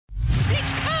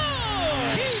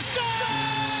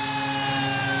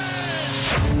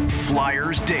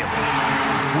Flyers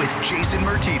Daily with Jason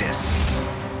Martinez.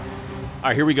 All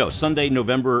right, here we go. Sunday,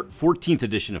 November 14th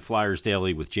edition of Flyers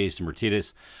Daily with Jason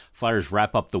Martinez. Flyers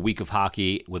wrap up the week of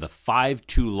hockey with a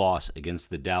 5-2 loss against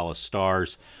the Dallas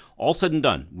Stars. All said and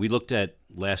done, we looked at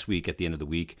last week at the end of the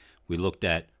week. We looked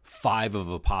at 5 of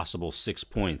a possible 6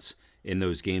 points in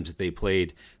those games that they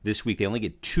played. This week, they only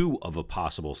get 2 of a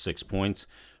possible 6 points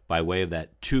by way of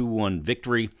that 2-1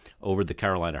 victory over the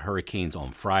Carolina Hurricanes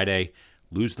on Friday.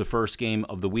 Lose the first game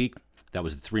of the week. That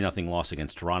was a 3-0 loss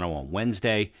against Toronto on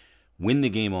Wednesday. Win the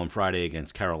game on Friday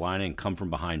against Carolina and come from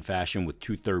behind fashion with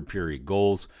 2 third-period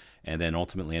goals, and then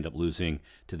ultimately end up losing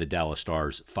to the Dallas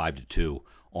Stars 5-2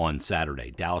 on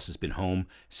Saturday. Dallas has been home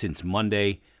since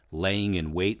Monday, laying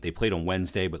in wait. They played on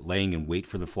Wednesday, but laying in wait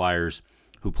for the Flyers,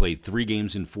 who played 3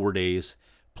 games in 4 days,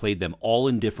 played them all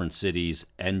in different cities,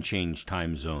 and changed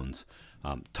time zones.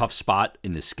 Tough spot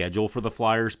in the schedule for the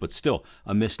Flyers, but still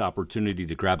a missed opportunity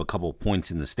to grab a couple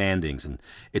points in the standings. And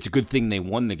it's a good thing they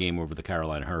won the game over the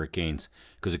Carolina Hurricanes,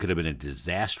 because it could have been a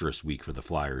disastrous week for the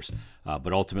Flyers.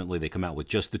 But ultimately, they come out with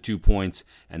just the 2 points,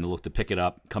 and they'll look to pick it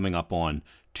up coming up on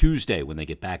Tuesday when they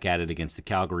get back at it against the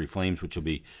Calgary Flames, which will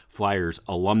be Flyers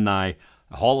Alumni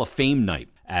Hall of Fame night,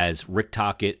 as Rick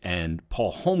Tocchet and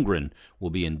Paul Holmgren will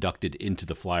be inducted into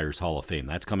the Flyers Hall of Fame.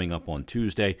 That's coming up on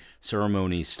Tuesday.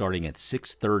 Ceremonies starting at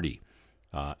 6:30.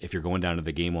 If you're going down to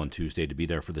the game on Tuesday to be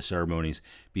there for the ceremonies,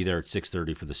 be there at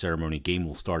 6:30 for the ceremony. Game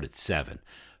will start at 7.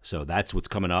 So that's what's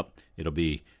coming up. It'll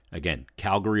be, again,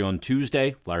 Calgary on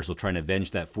Tuesday. Flyers will try and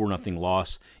avenge that 4-0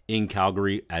 loss in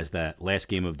Calgary as that last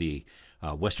game of the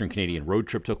Western Canadian road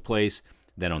trip took place.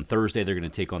 Then on Thursday, they're going to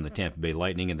take on the Tampa Bay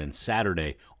Lightning. And then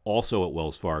Saturday, also at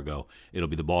Wells Fargo, it'll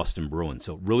be the Boston Bruins.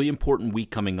 So really important week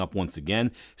coming up once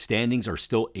again. Standings are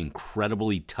still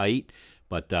incredibly tight,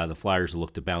 but the Flyers will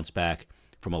look to bounce back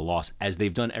from a loss, as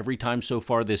they've done every time so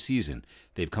far this season.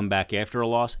 They've come back after a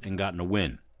loss and gotten a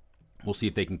win. We'll see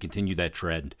if they can continue that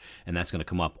trend, and that's going to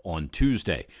come up on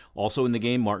Tuesday. Also in the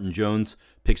game, Martin Jones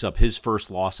picks up his first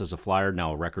loss as a Flyer,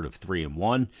 now a record of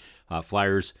 3-1.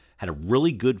 Flyers had a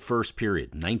really good first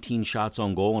period, 19 shots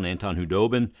on goal, and Anton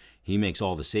Khudobin, he makes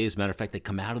all the saves. Matter of fact, they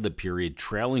come out of the period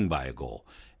trailing by a goal.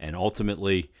 And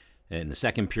ultimately, in the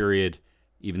second period,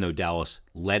 even though Dallas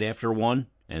led after one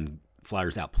and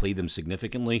Flyers outplayed them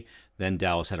significantly, then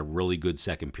Dallas had a really good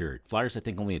second period. Flyers, I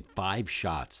think, only had 5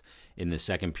 shots in the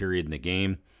second period in the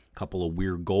game. A couple of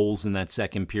weird goals in that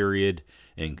second period,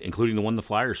 including the one the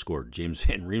Flyers scored, James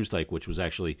Van Riemsdyk, which was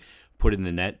actually put in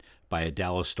the net by a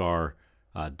Dallas Star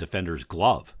defender's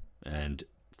glove. And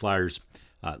Flyers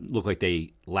look like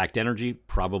they lacked energy,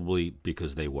 probably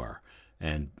because they were.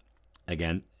 And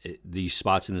again, these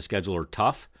spots in the schedule are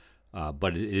tough,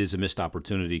 but it is a missed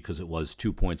opportunity because it was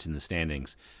 2 points in the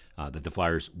standings that the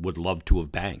Flyers would love to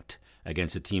have banked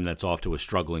against a team that's off to a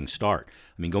struggling start.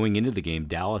 I mean, going into the game,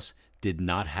 Dallas did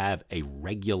not have a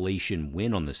regulation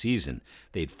win on the season.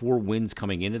 They had 4 wins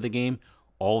coming into the game.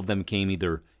 All of them came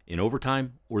either in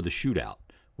overtime or the shootout,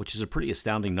 which is a pretty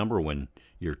astounding number when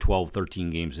you're 12, 13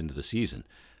 games into the season.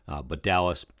 But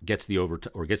Dallas gets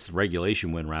the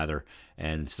regulation win rather,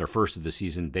 and it's their first of the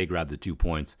season. They grab the 2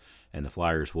 points, and the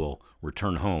Flyers will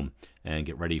return home and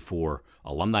get ready for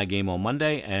Alumni game on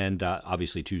Monday, and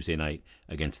obviously Tuesday night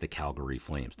against the Calgary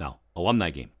Flames. Now, Alumni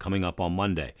game coming up on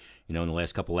Monday. You know, in the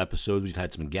last couple episodes, we've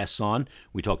had some guests on.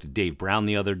 We talked to Dave Brown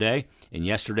the other day. In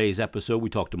yesterday's episode, we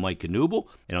talked to Mike Knuble.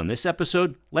 And on this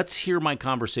episode, let's hear my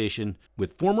conversation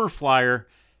with former Flyer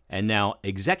and now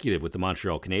executive with the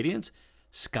Montreal Canadiens,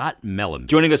 Scott Mellanby.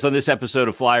 Joining us on this episode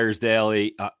of Flyers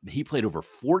Daily, he played over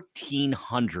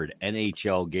 1,400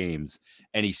 NHL games,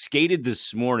 and he skated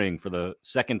this morning for the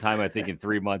second time, I think, in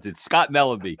 3 months. It's Scott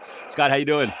Mellanby. Scott, how you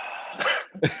doing?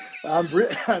 I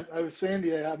was saying to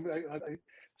you, I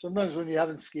sometimes when you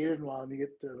haven't skated in a while and you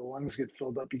get the lungs get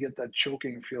filled up, you get that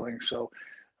choking feeling. So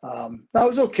that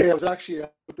was okay. I was actually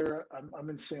out there. I'm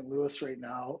in St. Louis right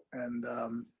now, and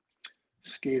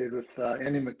skated with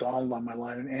Andy McDonald on my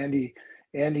line, and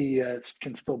Andy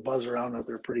can still buzz around out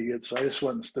there pretty good. So I just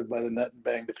went and stood by the net and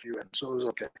banged a few in. So it was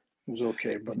okay. It was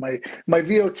okay. But my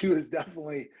VO2 is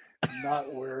definitely not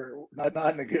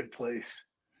in a good place.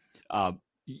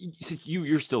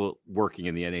 You're still working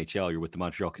in the NHL. You're with the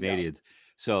Montreal Canadiens. Yeah.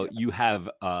 So you have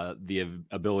the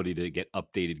ability to get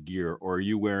updated gear, or are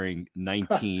you wearing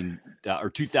or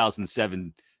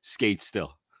 2007 skates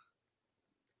still?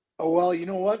 Oh, well, you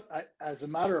know what? As a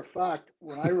matter of fact,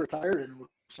 when I retired in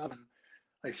 2007,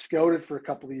 I scouted for a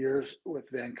couple of years with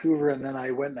Vancouver, and then I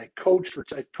went and I coached.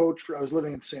 I was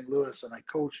living in St. Louis, and I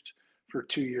coached for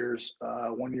 2 years.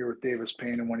 1 year with Davis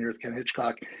Payne and 1 year with Ken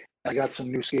Hitchcock. I got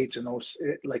some new skates in those,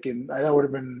 that would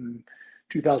have been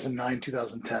 2009,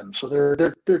 2010. So they're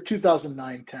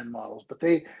 2009-10 models, but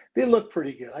they look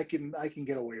pretty good. I can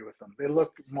get away with them. They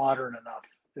look modern enough.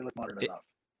 Enough.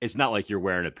 It's not like you're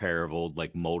wearing a pair of old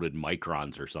like molded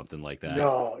Microns or something like that.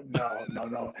 No.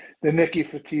 The Nicky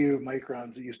Fatiou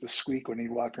Microns that used to squeak when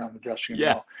he'd walk around the dressing room.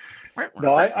 Yeah.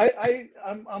 No,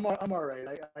 I'm all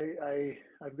right.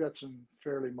 I've got some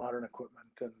fairly modern equipment,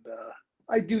 and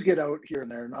I do get out here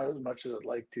and there, not as much as I'd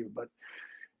like to, but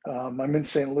I'm in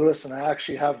St. Louis, and I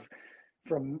actually have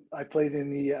I played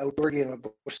in the outdoor game at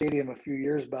Busch Stadium a few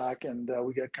years back, and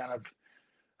we got kind of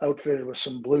outfitted with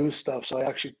some Blues stuff. So I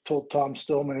actually told Tom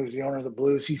Stillman, who's the owner of the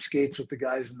Blues, he skates with the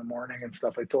guys in the morning and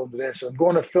stuff. I told him today, I said, I'm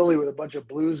going to Philly with a bunch of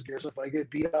Blues gear. So if I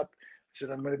get beat up, I said,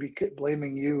 I'm going to be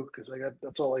blaming you because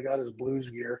that's all I got is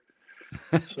Blues gear.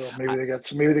 So maybe they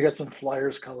got some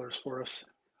Flyers colors for us.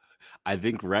 I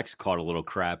think Rex caught a little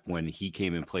crap when he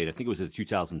came and played. I think it was a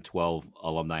 2012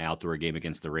 alumni outdoor game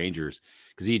against the Rangers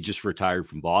because he had just retired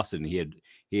from Boston. He had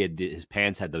his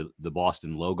pants had the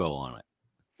Boston logo on it.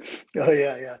 Oh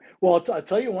yeah. Well, I'll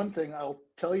tell you one thing. I'll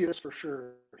tell you this for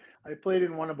sure. I played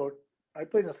in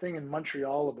a thing in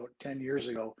Montreal about 10 years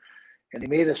ago, and they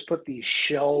made us put these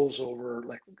shells over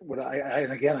like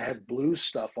and again I had Blues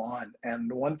stuff on. And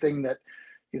the one thing that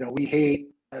we hate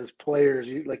as players,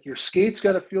 your skates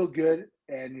got to feel good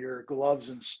and your gloves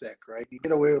and stick, right? You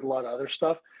get away with a lot of other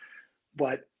stuff,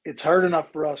 but it's hard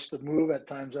enough for us to move at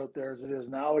times out there as it is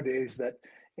nowadays that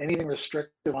anything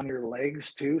restrictive on your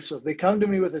legs too. So if they come to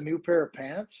me with a new pair of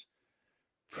pants,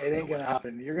 it ain't gonna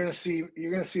happen. You're gonna see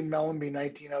Mellenby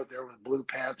 19 out there with blue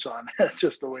pants on. That's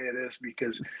just the way it is,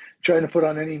 because trying to put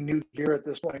on any new gear at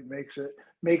this point makes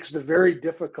the very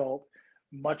difficult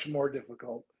much more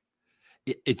difficult.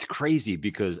 It's crazy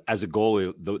because as a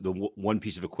goalie, the one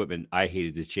piece of equipment I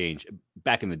hated to change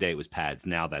back in the day, it was pads.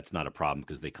 Now that's not a problem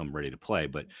because they come ready to play,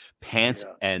 but pants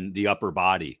and the upper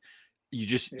body,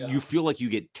 you feel like you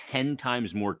get 10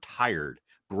 times more tired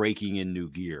breaking in new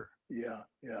gear. Yeah.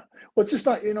 Well, it's just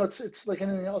not, it's like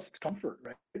anything else. It's comfort,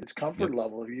 right? It's comfort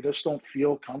level. If you just don't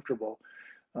feel comfortable,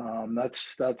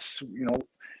 that's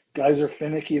guys are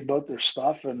finicky about their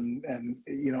stuff, and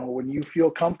when you feel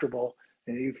comfortable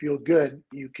and you feel good,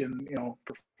 you can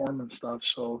perform and stuff.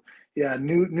 So yeah,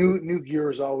 new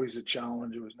gear is always a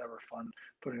challenge. It was never fun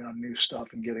putting on new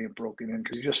stuff and getting it broken in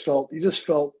because you just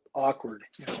felt awkward,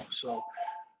 So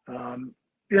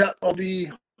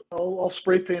I'll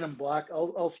spray paint them black.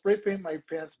 I'll spray paint my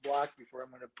pants black before I'm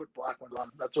going to put black ones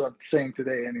on. That's what I'm saying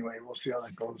today. Anyway, we'll see how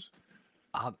that goes.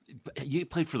 You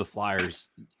played for the Flyers.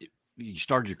 You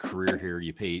started your career here.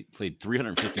 You played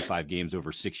 355 games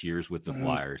over 6 years with the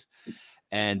Flyers.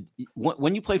 And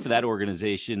when you play for that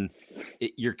organization,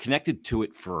 you're connected to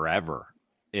it forever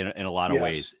in a lot of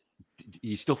ways.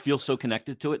 You still feel so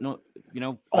connected to it? All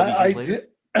these years later?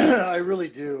 I really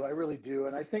do.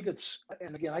 And I think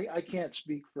and again, I can't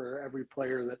speak for every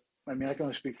player I can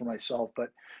only speak for myself,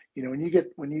 but when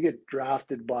you get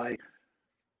drafted by,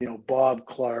 Bob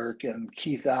Clarke and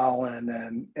Keith Allen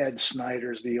and Ed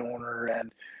Snyder's the owner,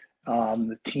 and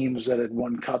the teams that had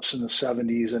won cups in the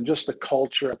 70s, and just the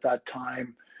culture at that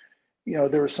time,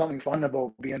 there was something fun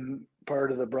about being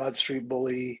part of the Broad Street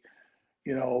Bully,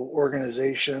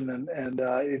 organization, and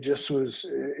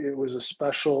it was a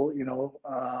special,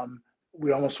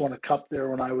 we almost won a cup there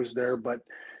when I was there, but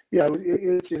yeah,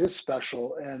 it is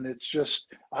special. And it's just,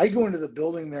 I go into the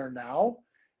building there now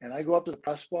and I go up to the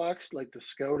press box, like to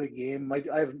scout a game.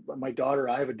 I have a daughter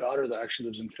that actually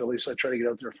lives in Philly. So I try to get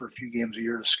out there for a few games a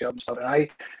year to scout and stuff. And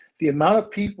the amount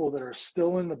of people that are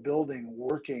still in the building,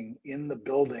 working in the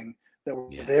building that were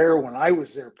there when I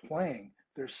was there playing,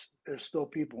 there's still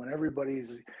people, and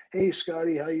everybody's, hey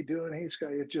Scotty, how you doing? Hey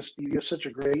Scotty, you get such a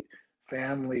great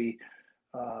family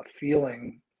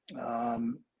feeling.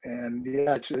 And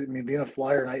yeah, being a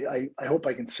Flyer, and I hope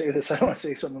I can say this. I don't want to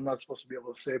say something I'm not supposed to be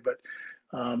able to say, but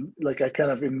like I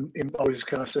kind of always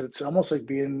kind of said, it's almost like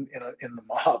being in the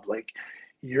mob. Like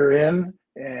you're in,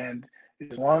 and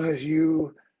as long as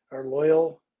you are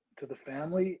loyal to the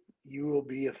family, you will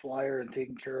be a Flyer and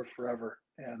taken care of forever.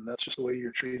 And that's just the way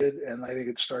you're treated. And I think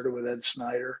it started with Ed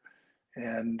Snyder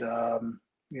and,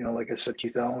 like I said,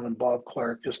 Keith Allen and Bob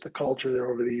Clarke, just the culture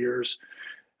there over the years,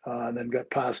 and then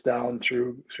got passed down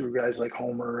through guys like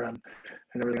Homer and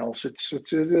everything else. It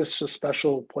is a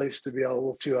special place to be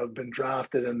able to have been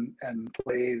drafted and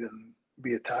played and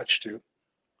be attached to.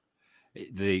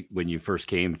 When you first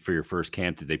came for your first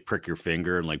camp, did they prick your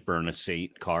finger and like burn a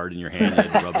Saint card in your hand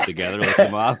and rub it together like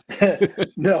them off?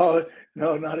 No,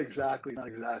 not exactly.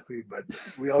 But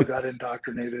we all got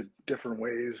indoctrinated different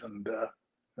ways, and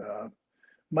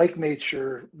Mike made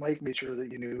sure that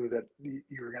you knew that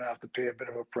you were going to have to pay a bit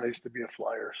of a price to be a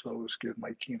Flyer. So it was good.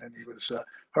 Mike Keenan, he was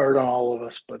hard on all of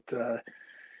us, but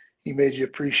he made you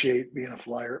appreciate being a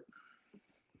Flyer.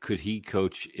 Could he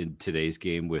coach in today's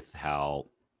game with how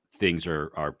things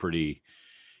are pretty,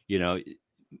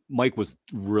 Mike was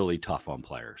really tough on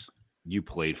players. You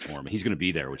played for him. He's going to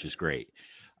be there, which is great.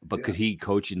 But could he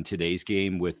coach in today's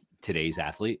game with today's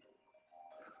athlete?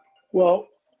 Well,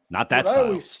 not that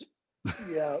style.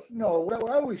 What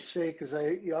I always say, because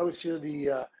you always hear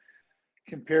the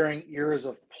comparing eras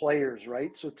of players,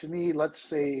 right? So to me, let's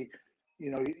say,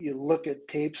 you look at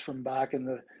tapes from back in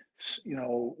the,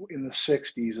 in the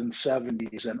 60s and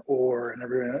 70s and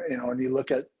everything, and you look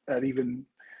at even,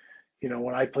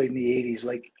 when I played in the 80s,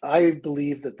 like I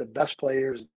believe that the best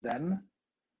players then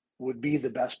would be the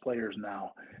best players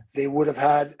now. They would have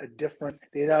had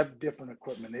they'd have different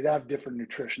equipment. They'd have different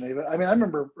nutrition. I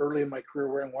remember early in my career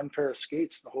wearing one pair of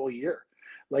skates the whole year.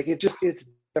 Like it's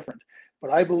different.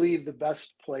 But I believe the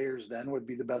best players then would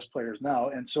be the best players now.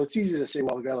 And so it's easy to say,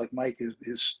 well, a guy like Mike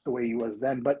is the way he was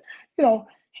then. But,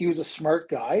 he was a smart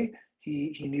guy.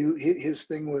 He knew his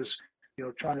thing was,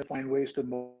 trying to find ways to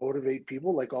motivate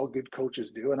people like all good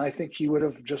coaches do. And I think he would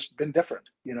have just been different,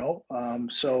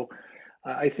 So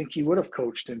I think he would have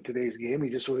coached in today's game. He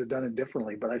just would have done it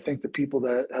differently. But I think the people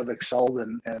that have excelled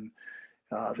and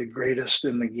the greatest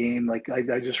in the game, like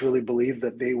I just really believe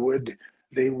that they would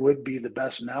be the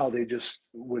best now. They just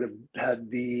would have had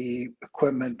the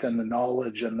equipment and the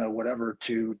knowledge and the whatever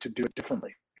to do it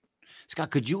differently.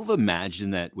 Scott, could you have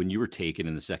imagined that when you were taken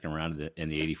in the second round in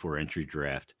the 84 entry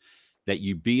draft, that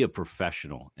you'd be a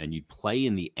professional and you'd play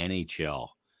in the NHL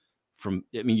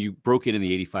you broke in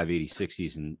the 85-86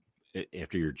 season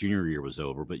after your junior year was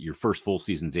over, but your first full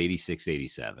season's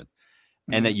 86-87,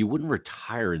 and that you wouldn't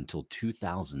retire until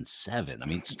 2007.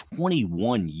 It's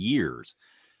 21 years.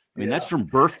 That's from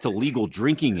birth to legal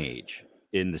drinking age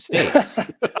in the States.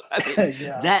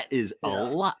 That is a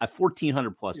lot,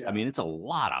 1,400 plus. Yeah. It's a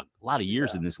lot of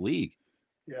years in this league.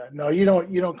 Yeah, no, you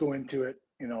don't go into it,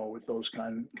 with those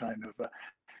kind of,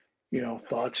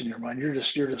 thoughts in your mind. You're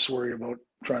just worried about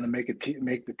trying to make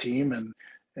the team. And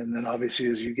then obviously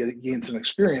as you gain some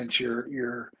experience,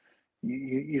 you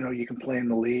can play in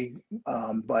the league.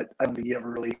 But I don't think you ever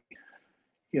really,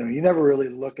 you never really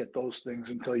look at those things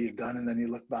until you've done, and then you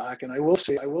look back. And I will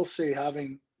say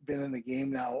having been in the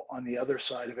game now on the other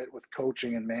side of it with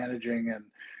coaching and managing and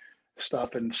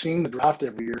stuff and seeing the draft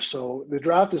every year. So the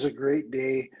draft is a great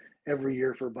day every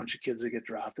year for a bunch of kids that get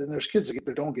drafted. And there's kids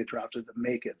that don't get drafted that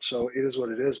make it. So it is what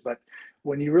it is. But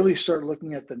when you really start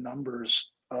looking at the numbers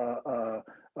of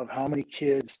how many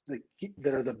kids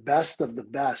that are the best of the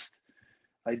best,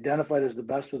 identified as the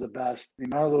best of the best, the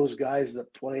amount of those guys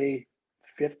that play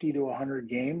 50 to 100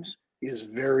 games is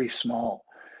very small.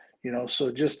 So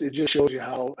it just shows you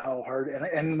how hard,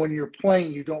 and when you're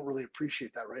playing, you don't really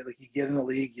appreciate that, right? Like you get in the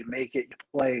league, you make it, you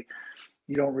play,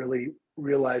 you don't really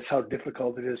realize how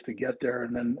difficult it is to get there.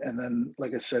 And then,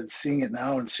 like I said, seeing it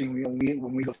now and seeing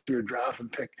when we go through a draft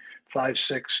and pick 5,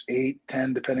 6, 8,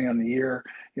 10, depending on the year,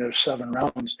 7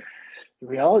 rounds, the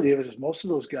reality of it is most of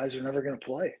those guys are never going to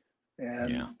play.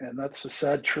 And that's the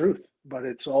sad truth, but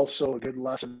it's also a good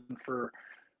lesson for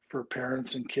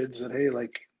parents and kids that, hey,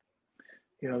 like,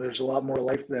 there's a lot more to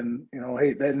life than,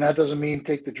 hey, that doesn't mean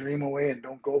take the dream away and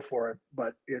don't go for it.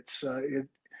 But it's, I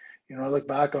look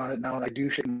back on it now and I do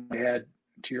shake my head.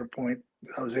 To your point,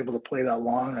 I was able to play that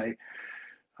long. There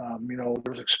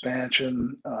was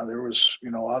expansion. There was,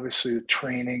 obviously the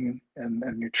training and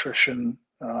nutrition.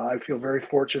 I feel very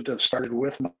fortunate to have started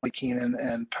with Mike Keenan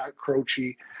and Pat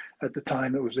Croce at the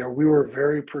time that was there. We were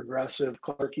very progressive.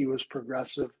 Clarkie was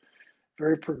progressive,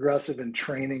 very progressive in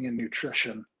training and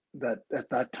nutrition that at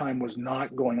that time was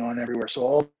not going on everywhere. So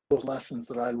all those lessons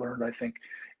that I learned, I think,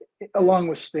 along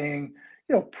with staying,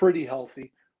 pretty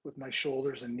healthy with my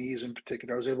shoulders and knees in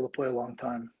particular, I was able to play a long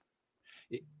time.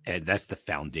 And that's the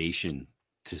foundation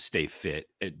to stay fit.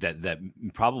 That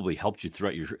probably helped you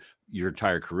throughout your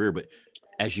entire career. But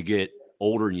as you get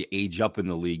older and you age up in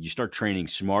the league, you start training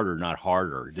smarter, not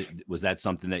harder. Was that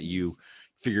something that you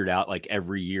figured out like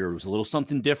every year? It was a little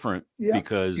something different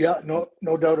because no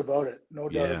doubt about it. No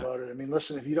doubt about it.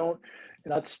 Listen, if you don't,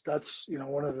 that's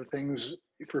one of the things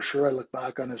for sure I look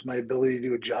back on is my ability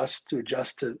to adjust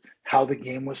to how the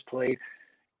game was played.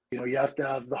 You have to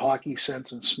have the hockey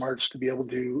sense and smarts to be able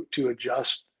to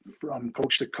adjust from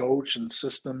coach to coach and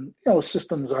system.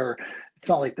 Systems are, it's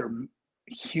not like they're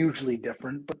hugely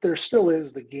different, but there still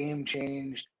is. The game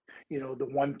changed. The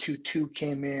 1-2-2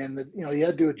 came in. You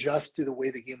had to adjust to the way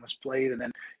the game was played, and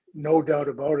then no doubt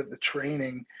about it, the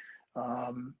training.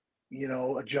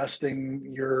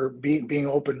 adjusting your being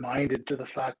open-minded to the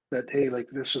fact that, hey, like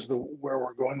this is where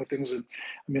we're going with things. And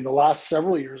I mean, the last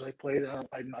several years I played,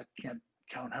 can't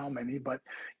count how many, but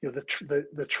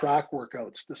the track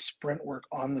workouts, the sprint work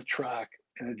on the track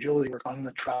and agility work on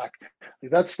the track,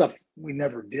 like that stuff we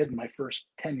never did in my first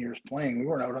 10 years playing. We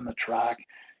weren't out on the track.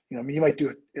 I mean, you might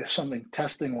do something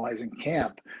testing wise in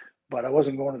camp, but I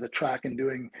wasn't going to the track and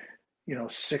doing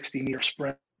 60-meter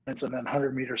sprints and then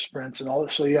 100-meter sprints and all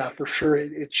that. So yeah, for sure,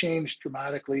 it changed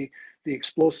dramatically. The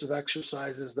explosive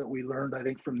exercises that we learned, I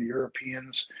think, from the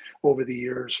Europeans over the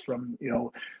years, from we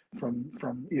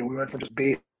went from just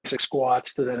basic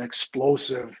squats to then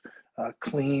explosive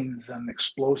cleans and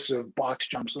explosive box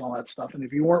jumps and all that stuff. And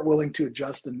if you weren't willing to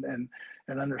adjust and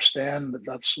understand that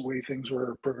that's the way things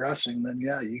were progressing, then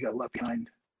yeah, you got left behind.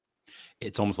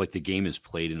 It's almost like the game is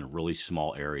played in a really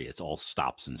small area. It's all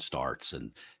stops and starts.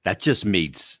 And that just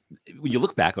made, when you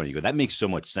look back on it, you go, that makes so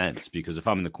much sense, because if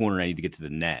I'm in the corner and I need to get to the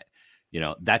net,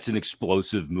 that's an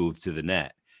explosive move to the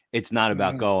net. It's not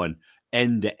about going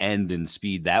end to end and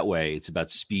speed that way. It's about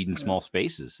speed in small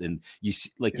spaces. And you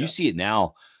see it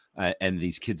now. And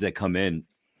these kids that come in,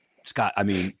 Scott, I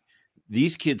mean,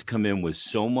 these kids come in with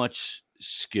so much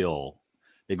skill.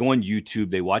 They go on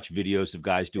YouTube, they watch videos of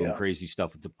guys doing crazy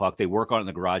stuff with the puck. They work on it in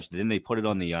the garage, then they put it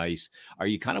on the ice. Are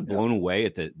you kind of blown away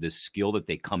at the skill that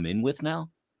they come in with now?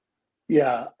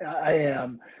 Yeah, I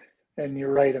am. And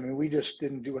you're right. I mean, we just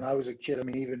didn't do, when I was a kid, I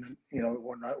mean, even,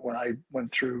 when I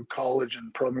went through college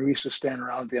and pro, I mean, we used to stand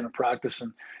around at the end of practice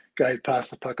and guy would pass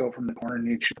the puck out from the corner and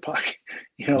you'd shoot the puck,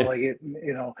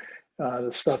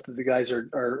 the stuff that the guys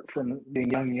are from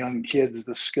being young kids,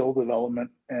 the skill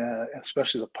development,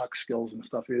 especially the puck skills and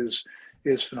stuff is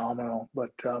phenomenal.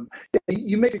 But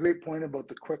you make a great point about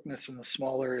the quickness and the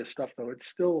small area stuff, though. It's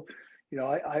still,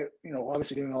 I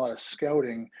obviously doing a lot of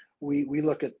scouting, we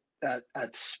look at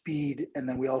speed, and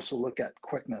then we also look at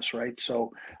quickness, right?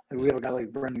 So we have a guy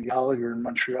like Brendan Gallagher in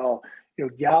Montreal.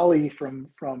 Galley from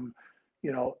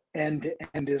end to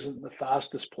end isn't the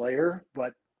fastest player,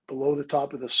 but below the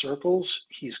top of the circles,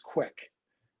 he's quick,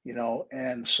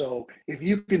 and so if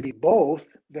you can be both,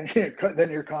 then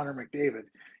you're Connor McDavid,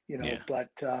 But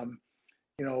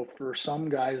for some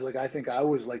guys, like I think I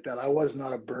was like that. I was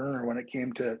not a burner when it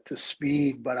came to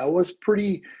speed, but I was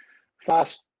pretty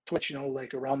fast twitch,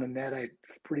 like around the net. I had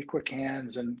pretty quick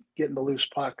hands and getting the loose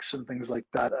pucks and things like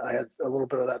that. I had a little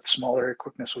bit of that small area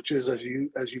quickness, which is, as you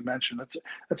mentioned,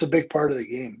 that's a big part of the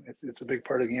game. It's a big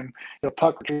part of the game.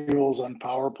 Puck retrievals on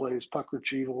power plays, puck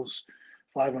retrievals,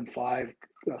 5-on-5,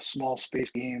 a small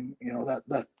space game.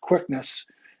 That quickness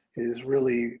is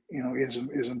really, is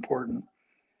important.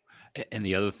 And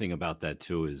the other thing about that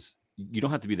too is you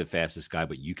don't have to be the fastest guy,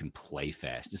 but you can play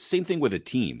fast. It's the same thing with a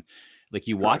team. Like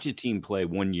you watch a team play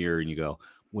one year and you go,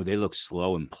 well, they look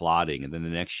slow and plodding. And then the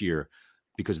next year,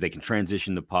 because they can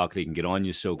transition the puck, they can get on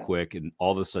you so quick and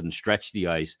all of a sudden stretch the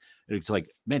ice. And it's like,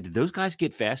 man, did those guys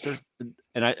get faster?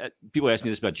 And people ask me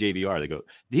this about JVR. They go,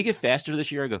 did he get faster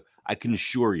this year? I go, I can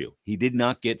assure you he did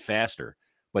not get faster,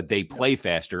 but they play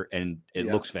faster and it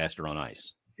looks faster on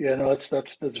ice. Yeah, no,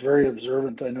 that's very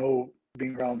observant. I know,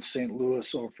 being around St.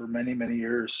 Louis for many, many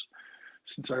years,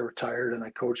 since I retired, and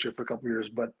I coached it for a couple of years,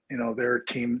 but their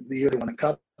team, the year they won the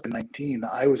Cup in 19,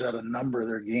 I was at a number of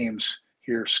their games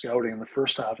here scouting. In the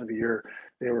first half of the year,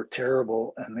 they were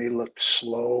terrible and they looked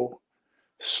slow.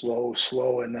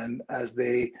 And then as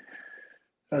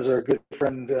our good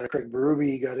friend Craig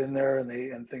Berube got in there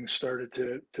and things started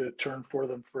to turn for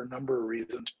them for a number of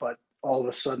reasons, but all of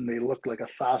a sudden they looked like a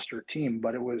faster team.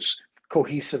 But it was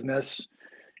cohesiveness,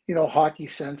 hockey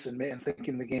sense, and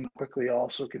thinking the game quickly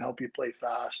also can help you play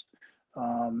fast.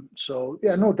 So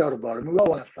yeah, no doubt about it. I mean, we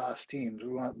all want fast teams. We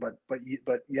want, but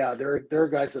yeah, there are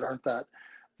guys that aren't that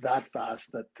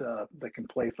fast that can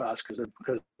play fast because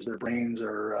their brains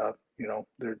are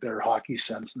their hockey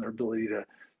sense and their ability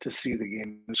to see the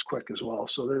game is quick as well.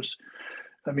 So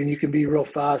you can be real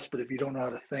fast, but if you don't know how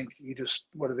to think, you just,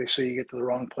 what do they say? You get to the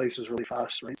wrong places really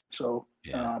fast, right? So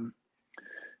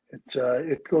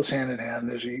it goes hand in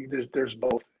hand. There's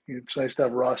both. It's nice to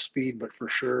have raw speed, but for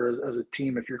sure, as a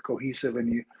team, if you're cohesive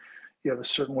and you have a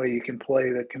certain way you can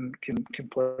play that can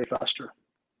play faster.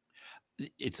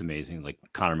 It's amazing. Like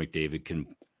Connor McDavid can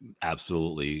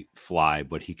absolutely fly,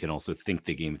 but he can also think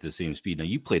the game at the same speed. Now,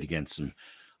 you played against some,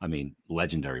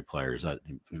 legendary players,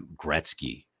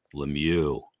 Gretzky,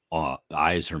 Lemieux,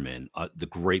 Yzerman, the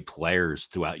great players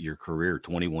throughout your career,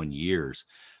 21 years.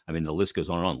 The list goes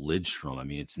on and on.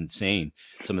 Lidstrom. It's insane.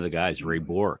 Some of the guys, Ray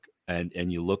Bourque,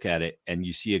 and you look at it and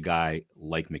you see a guy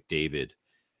like McDavid.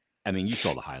 You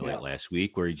saw the highlight last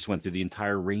week where he just went through the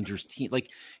entire Rangers team. Like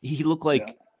he looked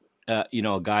like,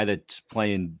 a guy that's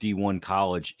playing D1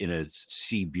 college in a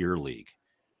C beer league,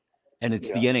 and it's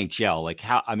the NHL. Like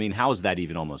how is that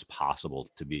even almost possible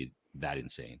to be that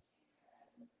insane?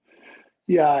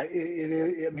 Yeah, it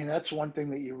is. I mean, that's one thing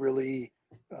that you really,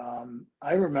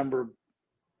 I remember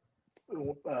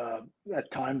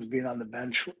at times being on the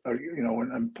bench, or,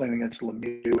 when I'm playing against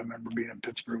Lemieux. I remember being in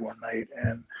Pittsburgh one night,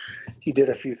 and he did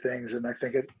a few things. And I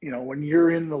think when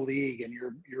you're in the league and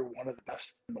you're one of the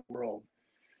best in the world,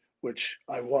 which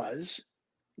I was,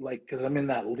 like, because I'm in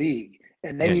that league,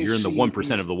 and then you're in the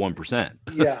 1% of the 1%.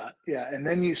 yeah, and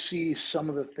then you see some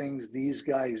of the things these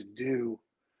guys do.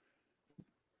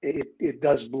 It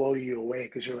does blow you away,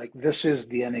 because you're like, this is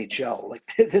the NHL.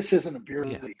 Like, this isn't a beer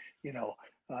league.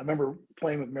 I remember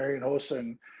playing with Marian Hossa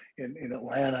in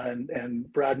Atlanta,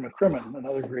 and Brad McCrimmon,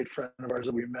 another great friend of ours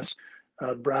that we miss.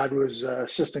 Brad was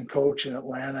assistant coach in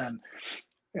Atlanta,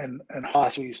 and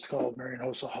Hoss, we used to call Marian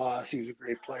Hossa Hoss. He was a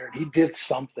great player. And he did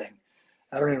something.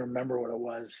 I don't even remember what it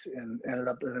was, and ended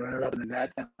up in the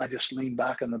net. And I just leaned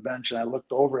back on the bench, and I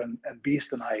looked over, and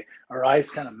Beast and I, our eyes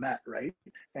kind of met, right?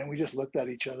 And we just looked at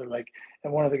each other like,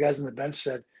 and one of the guys on the bench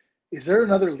said, "Is there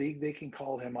another league they can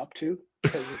call him up to?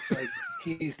 Because it's like,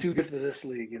 he's too good for this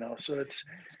league, So it's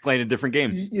playing a different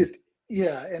game.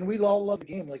 Yeah, and we all love the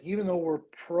game. Like, even though we're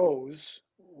pros,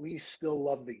 we still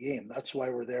love the game. That's why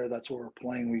we're there. That's why we're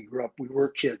playing. We grew up. We were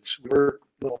kids. We were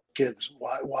little kids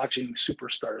watching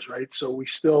superstars, right? So we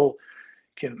still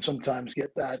can sometimes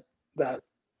get that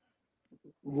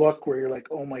look where you're like,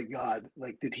 oh my God,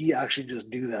 like, did he actually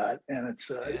just do that? And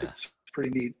it's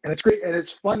pretty neat, and it's great, and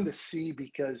it's fun to see,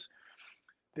 because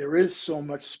there is so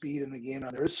much speed in the game,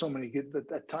 and there is so many good.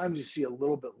 That at times you see a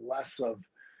little bit less of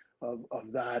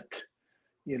that.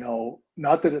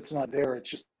 Not that it's not there. It's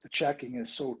just the checking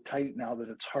is so tight now that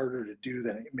it's harder to do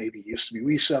than it maybe used to be.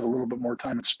 We used to have a little bit more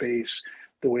time and space,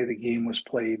 the way the game was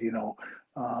played,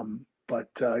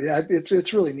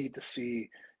 it's really neat to see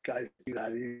guys do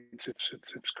that.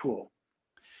 It's cool.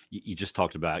 You just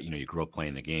talked about, you grew up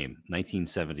playing the game.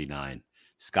 1979,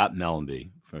 Scott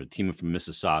Mellanby, from a team from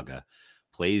Mississauga,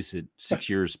 plays it 6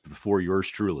 years before yours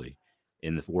truly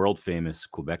in the world famous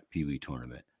Quebec Pee Wee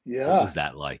tournament. Yeah. What was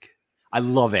that like? I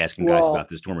love asking guys about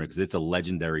this tournament, because it's a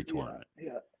legendary tournament.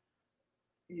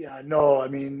 Yeah. No, I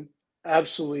mean,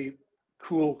 absolutely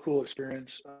cool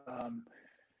experience. I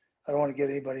don't want to get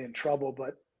anybody in trouble,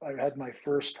 but I had my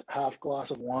first half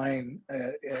glass of wine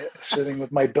sitting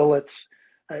with my billets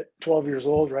at 12 years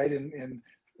old, right? In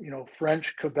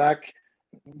French Quebec.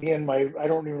 Me and I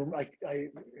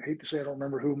hate to say, I don't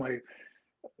remember who my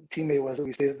teammate was that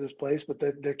we stayed at this place, but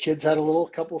their kids had a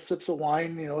couple sips of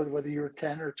wine, whether you were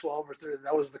 10 or 12 or 13,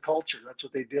 that was the culture. That's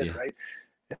what they did. Right.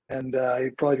 And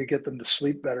probably to get them to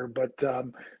sleep better, but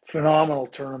phenomenal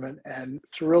tournament, and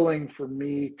thrilling for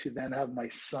me to then have my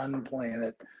son playing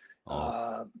it.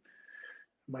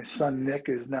 My son Nick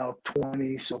is now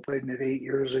 20, so played in it 8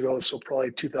 years ago, so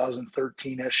probably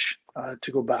 2013-ish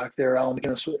to go back there. Alan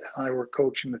McInnes and I were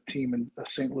coaching the team, in the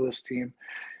St. Louis team,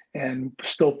 and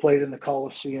still played in the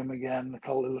Coliseum again, the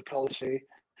Colisée.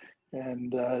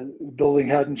 And the building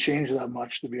hadn't changed that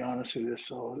much, to be honest with you.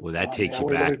 So that takes you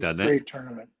back, doesn't it? Great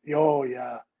tournament. Oh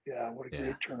yeah. What a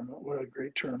great tournament! What a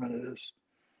great tournament it is.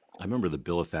 I remember the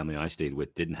Billet family I stayed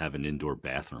with didn't have an indoor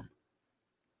bathroom.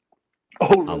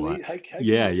 Oh really?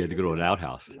 You had to go to an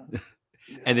outhouse,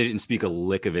 and they didn't speak a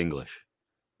lick of English.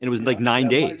 And it was like 9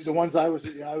 days. The ones I was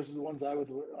with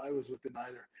didn't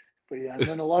either. But and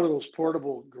then a lot of those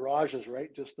portable garages,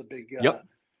 right? Just the big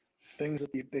things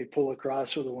that they pull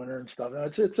across for the winter and stuff. And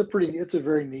it's a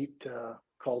very neat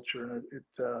culture,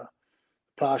 and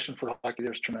passion for hockey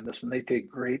there's tremendous, and they take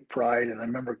great pride. And I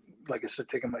remember, like I said,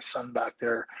 taking my son back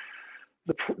there,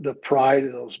 the pride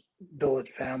of those billet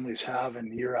families have,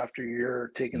 and year after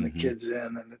year taking the kids in,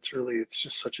 and it's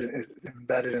just such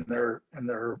embedded in their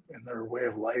way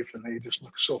of life, and they just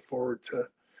look so forward to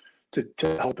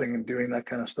helping and doing that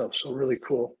kind of stuff. So really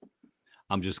cool.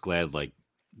 I'm just glad, like,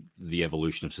 the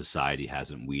evolution of society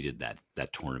hasn't weeded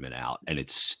that tournament out, and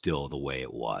it's still the way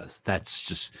it was. That's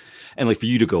just, and like, for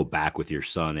you to go back with your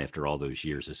son after all those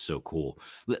years is so cool.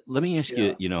 Let me ask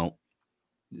you,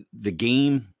 the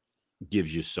game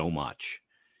gives you so much,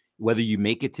 whether you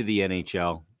make it to the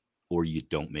NHL or you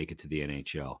don't make it to the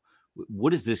NHL.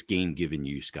 What has this game given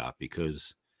you, Scott?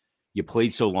 Because you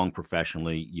played so long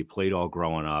professionally, you played all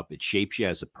growing up. It shapes you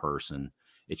as a person.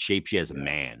 It shapes you as a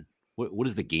man. What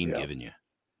has the game given you?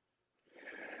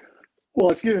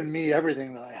 Well, it's given me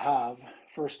everything that I have.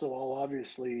 First of all,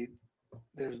 obviously,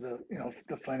 there's the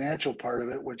financial part of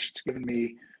it, which has given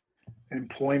me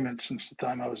employment since the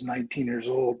time I was 19 years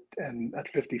old, and at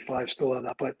 55 still have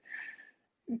that. But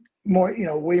more,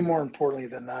 way more importantly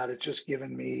than that, it's just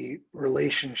given me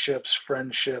relationships,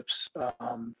 friendships,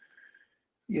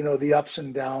 the ups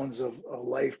and downs of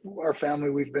life. Our family,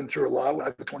 we've been through a lot. I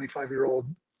have a 25-year-old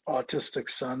autistic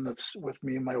son that's with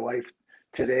me and my wife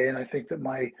today. And I think that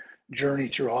my journey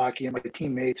through hockey and my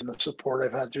teammates and the support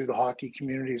I've had through the hockey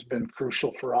community has been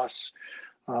crucial for us.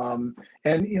 And,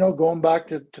 going back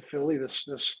to Philly,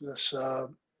 this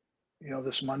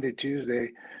Monday,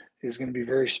 Tuesday is going to be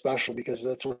very special because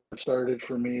that's what started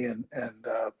for me. And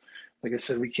like I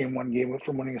said, we came one game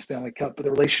from winning a Stanley Cup, but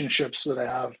the relationships that I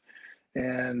have,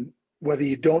 and whether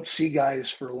you don't see guys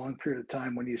for a long period of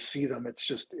time, when you see them, it's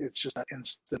just that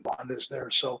instant bond is there.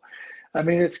 So, I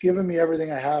mean, it's given me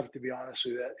everything I have, to be honest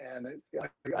with you. And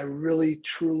I really,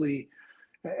 truly,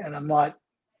 and I'm not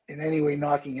in any way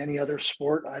knocking any other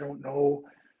sport. I don't know.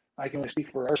 I can only speak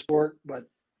for our sport, but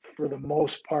for the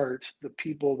most part, the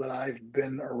people that I've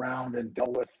been around and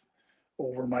dealt with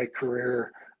over my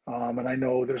career, and I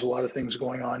know there's a lot of things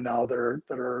going on now that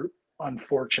are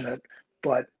unfortunate,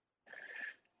 but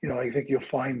I think you'll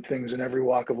find things in every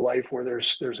walk of life where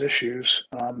there's issues.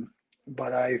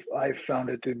 But I've found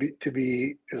it to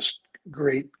be just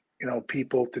great,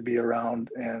 people to be around,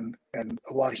 and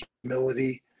a lot of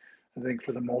humility. I think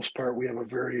for the most part, we have a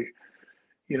very,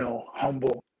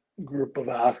 humble group of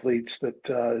athletes that,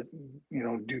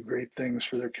 do great things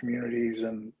for their communities.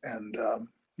 And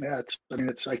yeah,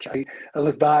 it's like, I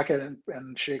look back at it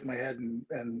and shake my head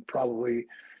and probably,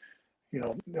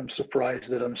 I'm surprised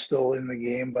that I'm still in the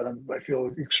game, but I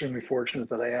feel extremely fortunate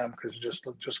that I am, because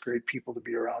just great people to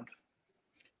be around.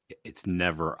 It's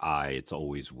never I, it's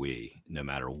always we, no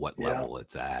matter what level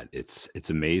it's at. It's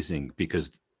amazing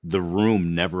because the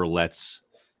room never lets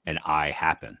an I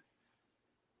happen,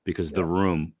 because the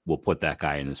room will put that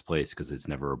guy in his place, because it's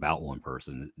never about one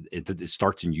person. It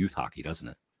starts in youth hockey, doesn't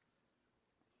it?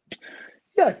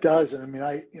 Yeah, it does. And I mean,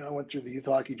 I went through the youth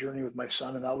hockey journey with my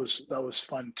son, and that was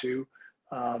fun too.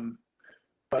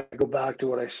 But I go back to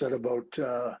what I said about,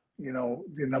 the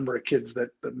number of kids that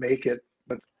make it,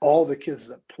 but all the kids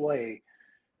that play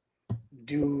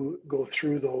do go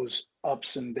through those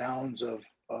ups and downs of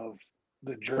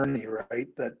the journey, right?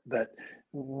 That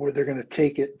where they're going to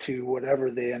take it to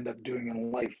whatever they end up doing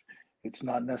in life. It's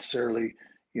not necessarily,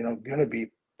 going to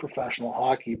be professional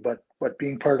hockey, but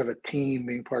being part of a team,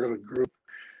 being part of a group,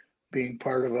 being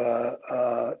part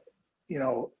of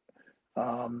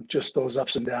just those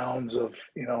ups and downs of,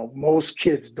 most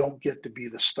kids don't get to be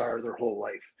the star their whole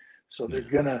life. So they're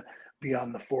going to be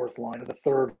on the fourth line or the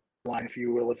third line, if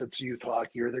you will, if it's youth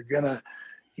hockey, or they're going to,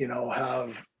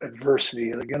 have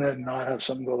adversity. They're going to not have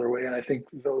something go their way. And I think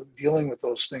dealing with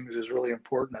those things is really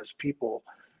important as people,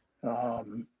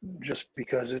 just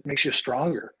because it makes you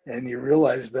stronger, and you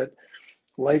realize that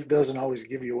life doesn't always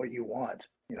give you what you want,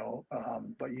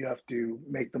 but you have to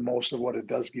make the most of what it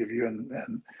does give you.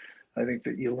 And I think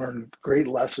that you learn great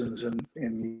lessons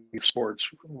in sports,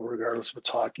 regardless if it's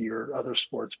hockey or other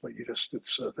sports, but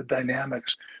the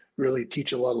dynamics really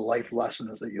teach a lot of life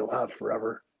lessons that you'll have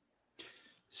forever.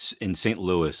 In St.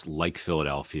 Louis, like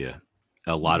Philadelphia,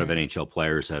 a lot of NHL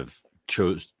players have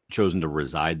chosen to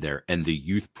reside there, and the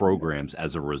youth programs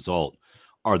as a result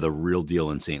are the real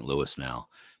deal in St. Louis now.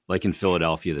 Like in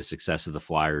Philadelphia, the success of the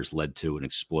Flyers led to an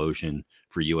explosion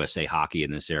for USA Hockey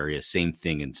in this area. Same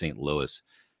thing in St. Louis.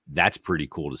 That's pretty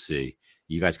cool to see.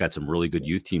 You guys got some really good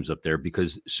youth teams up there,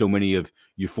 because so many of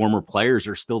your former players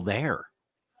are still there.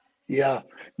 Yeah.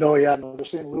 No, the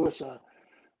St. Louis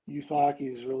youth hockey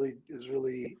is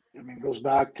really, I mean, goes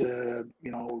back to,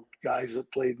 guys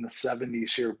that played in the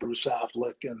 70s here, Bruce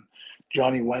Affleck and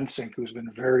Johnny Wensink, who's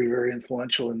been very, very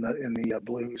influential in the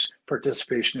Blues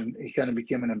participation. And he kind of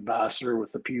became an ambassador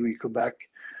with the Pee Wee Quebec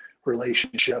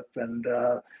relationship. And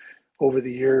over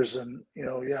the years, and,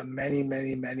 many,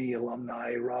 many, many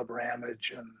alumni, Rob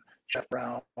Ramage and Jeff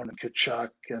Brown and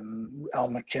Kachuk and Al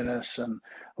McInnes, and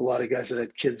a lot of guys that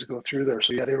had kids go through there.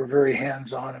 So they were very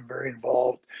hands-on and very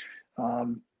involved.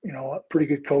 Pretty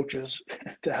good coaches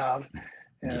to have,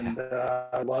 and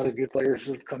a lot of good players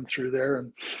have come through there.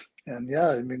 And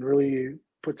really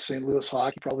put St. Louis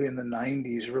hockey probably in the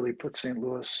 90s, really put St.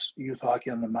 Louis youth hockey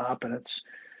on the map. And it's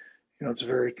a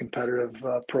very competitive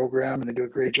program, and they do a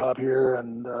great job here.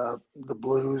 And the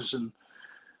Blues and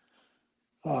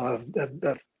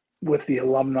with the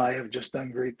alumni have just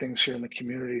done great things here in the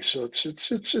community. So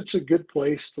it's a good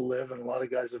place to live, and a lot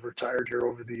of guys have retired here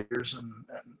over the years and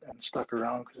stuck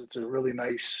around, because it's a really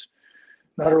nice,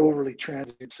 not an overly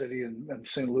transient city, and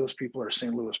St. Louis people are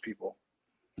St. Louis people.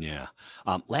 Yeah.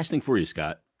 Last thing for you,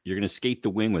 Scott. You're going to skate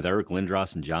the wing with Eric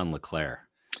Lindros and John LeClair.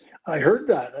 I heard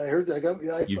that.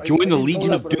 You've joined the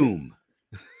Legion of Doom.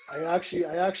 I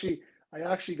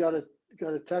actually got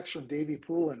a text from Davey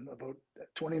Poulin about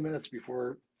 20 minutes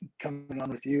before coming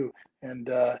on with you, and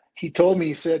he told me,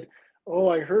 he said, "Oh,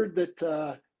 I heard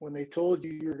that when they told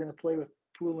you were going to play with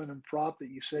Poulin and Prop, that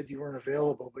you said you weren't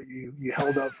available, but you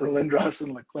held out for Lindros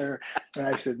and Leclerc." And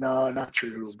I said, "No, not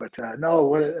true." But no,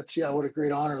 what a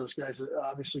great honor. Those guys are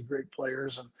obviously great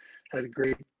players and had a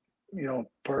great,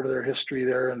 part of their history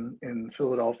there in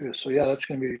Philadelphia. So yeah, that's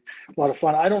going to be a lot of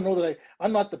fun. I don't know that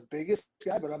I'm not the biggest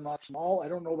guy, but I'm not small. I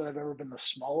don't know that I've ever been the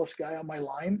smallest guy on my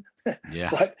line, Yeah.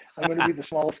 but I'm going to be the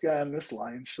smallest guy on this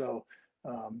line. So,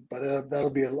 but that'll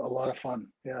be a lot of fun.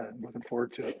 Yeah. I'm looking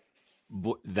forward to it.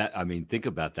 Think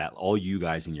about that. All you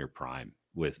guys in your prime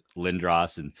with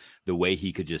Lindros and the way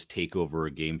he could just take over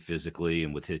a game physically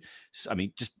and with his,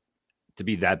 just to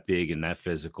be that big and that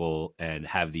physical and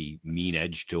have the mean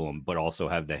edge to him, but also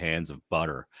have the hands of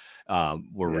butter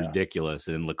were ridiculous.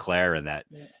 And Leclerc and that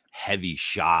heavy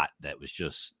shot that was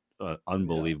just an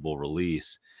unbelievable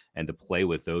release. And to play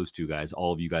with those two guys,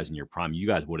 all of you guys in your prime, you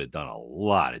guys would have done a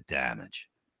lot of damage.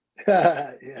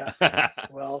 Yeah.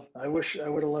 Well, I wish I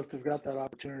would have loved to have got that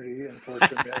opportunity.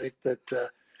 Unfortunately, I think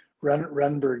that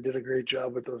Renberg did a great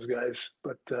job with those guys.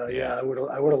 But I would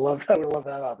have loved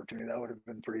that opportunity. That would have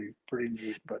been pretty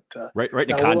neat. But right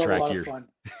in the contract year.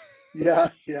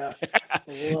 Yeah.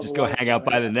 Just go hang out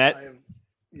by the net.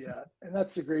 And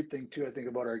that's the great thing too, I think,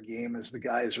 about our game is the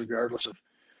guys, regardless of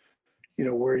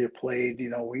where you played.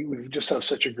 We just have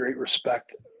such a great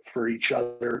respect for each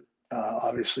other.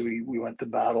 Obviously we went to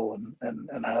battle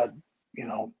and had,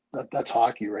 that's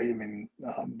hockey, right?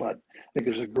 But I think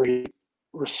there's a great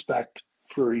respect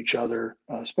for each other,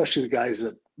 especially the guys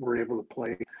that were able to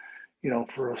play,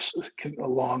 for a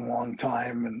long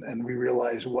time. And we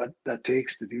realize what that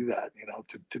takes to do that,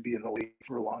 to be in the league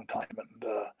for a long time.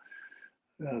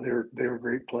 And they were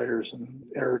great players. And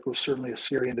Eric was certainly a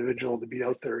scary individual to be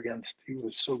out there against. He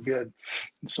was so good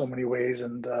in so many ways.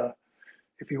 And,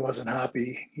 if he wasn't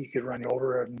happy, he could run you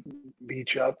over and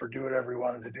beat you up or do whatever he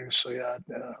wanted to do. So yeah,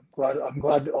 I'm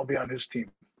glad I'll be on his team.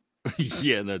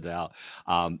 Yeah, no doubt.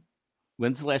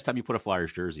 When's the last time you put a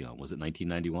Flyers jersey on? Was it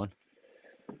 1991?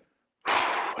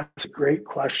 That's a great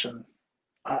question.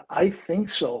 I think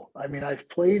so. I've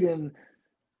played in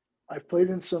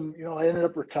some. I ended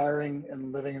up retiring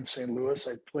and living in St. Louis.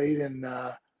 I played in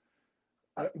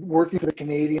working for the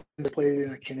Canadiens. I played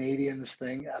in a Canadiens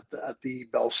thing at the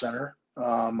Bell Center.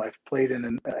 I've played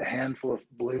in a handful of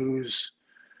Blues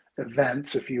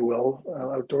events, if you will,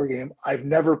 outdoor game. I've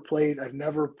never played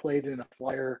in a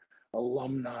Flyer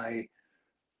alumni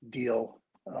deal.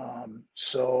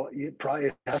 So it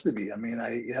has to be.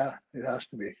 It has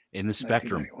to be in the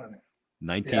Spectrum.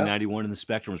 1991 in the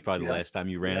Spectrum was probably the last time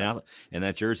you ran out in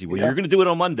that jersey. Well, you're going to do it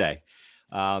on Monday.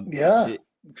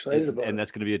 Excited about it. And that's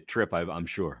going to be a trip, I'm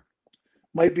sure.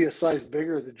 Might be a size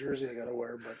bigger the jersey I got to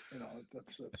wear, but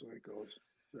that's the way it goes.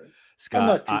 Right? Scott, I'm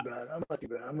not too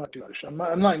bad.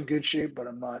 I'm not in good shape, but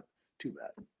I'm not too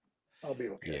bad. I'll be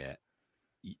okay.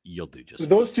 Yeah, you'll do just. With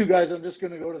those two guys, I'm just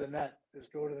going to go to the net.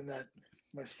 Just go to the net.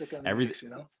 My stick on the ice,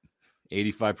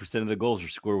 85% of the goals are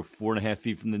scored with 4.5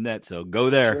 feet from the net, so go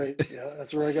there. That's right. Yeah,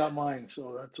 that's where I got mine,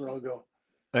 so that's where I'll go.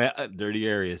 Dirty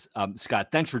areas. Scott,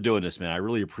 thanks for doing this, man. I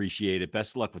really appreciate it.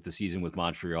 Best of luck with the season with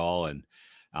Montreal, and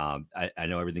I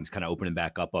know everything's kind of opening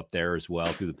back up there as well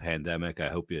through the pandemic. I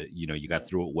hope you got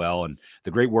through it well, and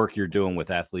the great work you're doing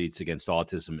with Athletes Against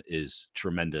Autism is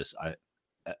tremendous.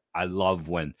 I love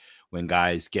when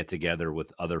guys get together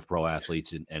with other pro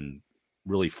athletes and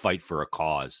really fight for a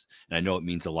cause, and I know it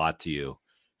means a lot to you.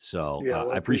 So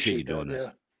I appreciate you doing this.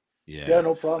 Yeah,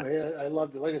 no problem. Yeah, I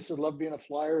loved it. Like I said, love being a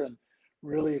Flyer and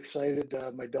really excited.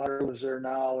 My daughter lives there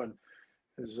now and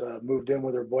has moved in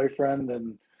with her boyfriend,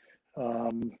 and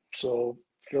so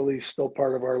Philly's still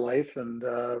part of our life, and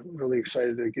really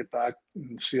excited to get back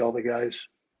and see all the guys.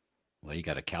 Well, you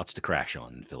got a couch to crash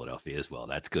on in Philadelphia as well.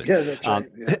 That's good. Yeah, that's right.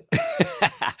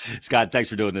 Yeah. Scott, thanks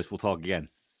for doing this. We'll talk again.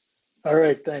 All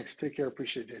right. Thanks. Take care.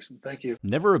 Appreciate it, Jason. Thank you.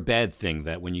 Never a bad thing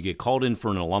that when you get called in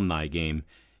for an alumni game,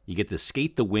 you get to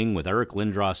skate the wing with Eric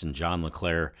Lindros and John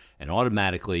Leclerc, and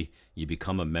automatically you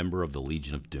become a member of the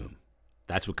Legion of Doom.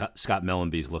 That's what Scott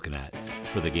Mellanby is looking at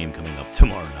for the game coming up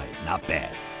tomorrow night. Not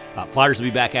bad. Flyers will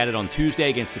be back at it on Tuesday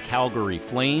against the Calgary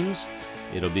Flames.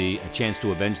 It'll be a chance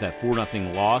to avenge that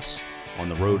 4-0 loss on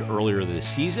the road earlier this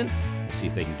season. We'll see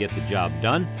if they can get the job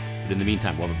done. But in the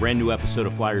meantime, we'll have a brand new episode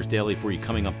of Flyers Daily for you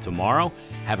coming up tomorrow.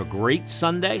 Have a great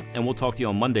Sunday, and we'll talk to you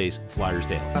on Monday's Flyers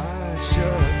Daily.